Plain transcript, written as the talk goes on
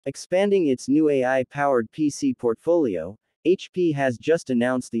Expanding its new AI-powered PC portfolio, HP has just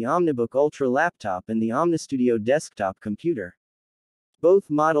announced the OmniBook Ultra laptop and the OmniStudio desktop computer. Both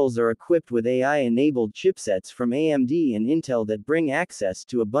models are equipped with AI-enabled chipsets from AMD and Intel that bring access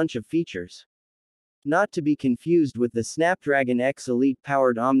to a bunch of features. Not to be confused with the Snapdragon X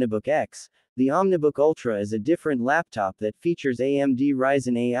Elite-powered OmniBook X, the OmniBook Ultra is a different laptop that features AMD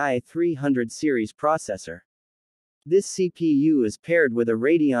Ryzen AI 300 series processor. This CPU is paired with a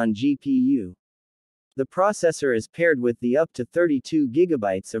Radeon GPU. The processor is paired with the up to 32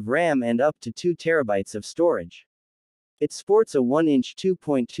 GB of RAM and up to 2 TB of storage. It sports a 1-inch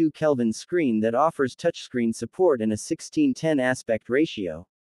 2.2 Kelvin screen that offers touchscreen support and a 16:10 aspect ratio.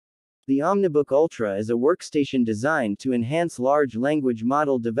 The OmniBook Ultra is a workstation designed to enhance large language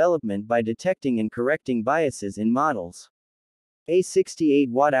model development by detecting and correcting biases in models. A 68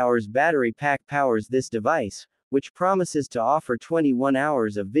 Wh battery pack powers this device, which promises to offer 21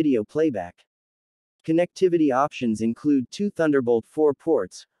 hours of video playback. Connectivity options include 2 Thunderbolt 4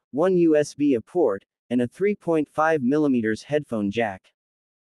 ports, 1 USB-A port, and a 3.5mm headphone jack.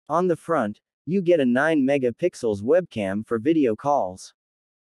 On the front, you get a 9-megapixels webcam for video calls.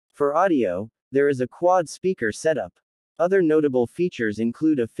 For audio, there is a quad speaker setup. Other notable features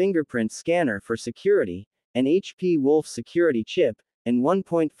include a fingerprint scanner for security, an HP Wolf security chip, and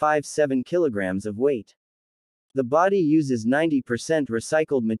 1.57 kilograms of weight. The body uses 90%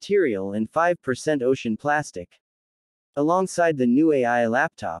 recycled material and 5% ocean plastic. Alongside the new AI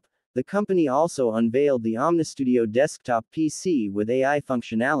laptop, the company also unveiled the OmniStudio desktop PC with AI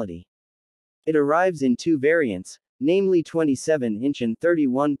functionality. It arrives in 2 variants, namely 27-inch and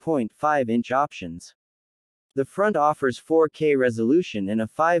 31.5-inch options. The front offers 4K resolution and a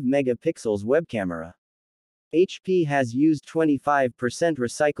 5-megapixels web camera. HP has used 25%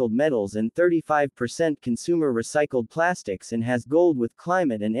 recycled metals and 35% consumer recycled plastics and has Gold with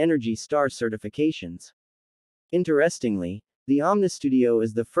Climate and Energy Star certifications. Interestingly, the OmniStudio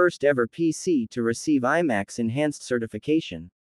is the first ever PC to receive IMAX Enhanced certification.